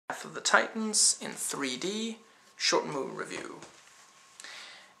Wrath of the Titans in 3D, short movie review.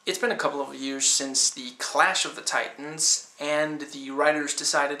 It's been a couple of years since the Clash of the Titans, and the writers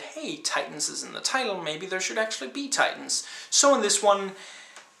decided, hey, Titans is in the title, maybe there should actually be Titans. So in this one,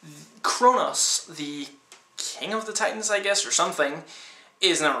 Kronos, the king of the Titans, I guess, or something,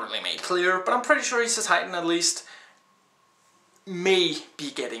 is not really made clear, but I'm pretty sure he's a Titan at least, may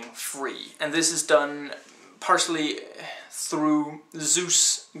be getting free. And this is done partially through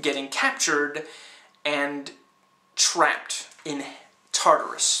Zeus getting captured and trapped in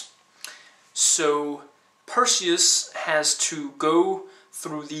Tartarus. So Perseus has to go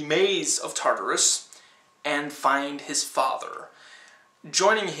through the maze of Tartarus and find his father.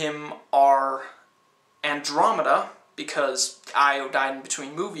 Joining him are Andromeda, because Io died in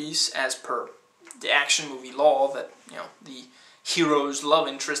between movies, as per the action movie law, that, you know, the hero's love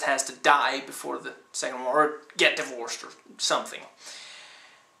interest has to die before the second one, or get divorced or something.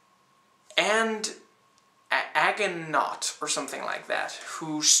 And Agonaut, or something like that,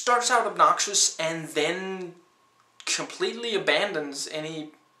 who starts out obnoxious and then completely abandons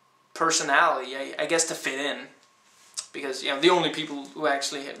any personality, I guess to fit in. Because, you know, the only people who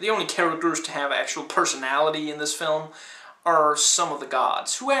actually have, the only characters to have actual personality in this film are some of the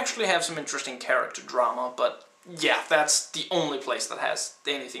gods, who actually have some interesting character drama, but yeah, that's the only place that has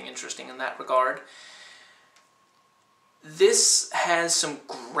anything interesting in that regard. This has some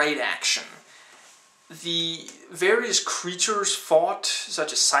great action. The various creatures fought,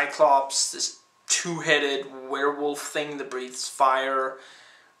 such as Cyclops, this two-headed werewolf thing that breathes fire,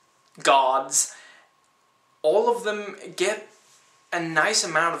 gods, all of them get a nice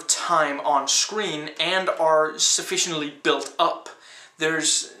amount of time on screen and are sufficiently built up.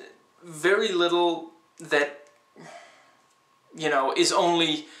 There's very little that, you know, is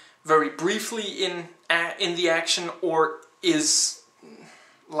only very briefly in the action, or is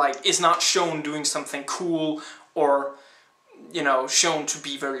not shown doing something cool, or, you know, shown to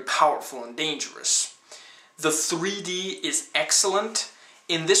be very powerful and dangerous. The 3D is excellent.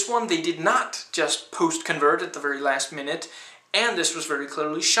 In this one, they did not just post-convert at the very last minute, and this was very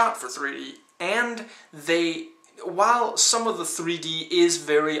clearly shot for 3D. And they, while some of the 3D is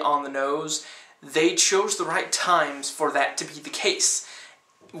very on the nose, they chose the right times for that to be the case.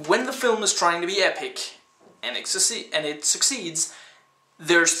 When the film is trying to be epic, and it succeeds,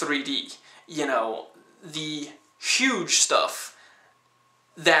 there's 3D. You know, the huge stuff,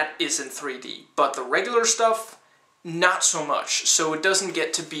 that is in 3D, but the regular stuff, not so much. So it doesn't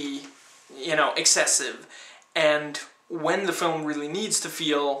get to be, you know, excessive. And when the film really needs to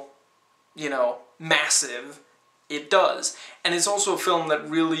feel, you know, massive, it does. And it's also a film that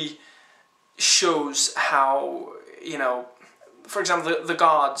really shows how, you know, for example, the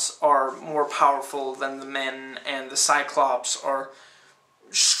gods are more powerful than the men, and the Cyclops are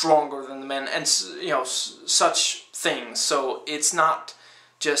stronger than the men, and, you know, such things. So it's not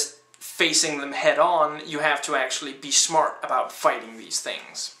just facing them head on, you have to actually be smart about fighting these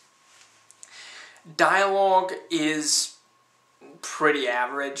things. Dialogue is pretty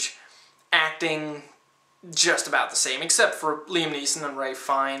average. Acting, just about the same, except for Liam Neeson and Ralph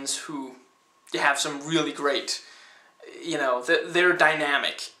Fiennes, who have some really great, you know, their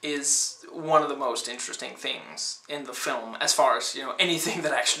dynamic is one of the most interesting things in the film, as far as, you know, anything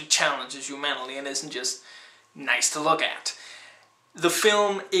that actually challenges you mentally and isn't just nice to look at. The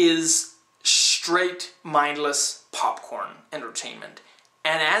film is straight, mindless popcorn entertainment,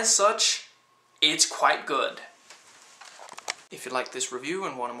 and as such, it's quite good. If you like this review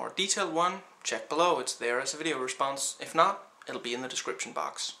and want a more detailed one, check below, it's there as a video response. If not, it'll be in the description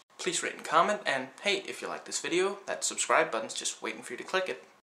box. Please rate and comment, and hey, if you like this video, that subscribe button's just waiting for you to click it.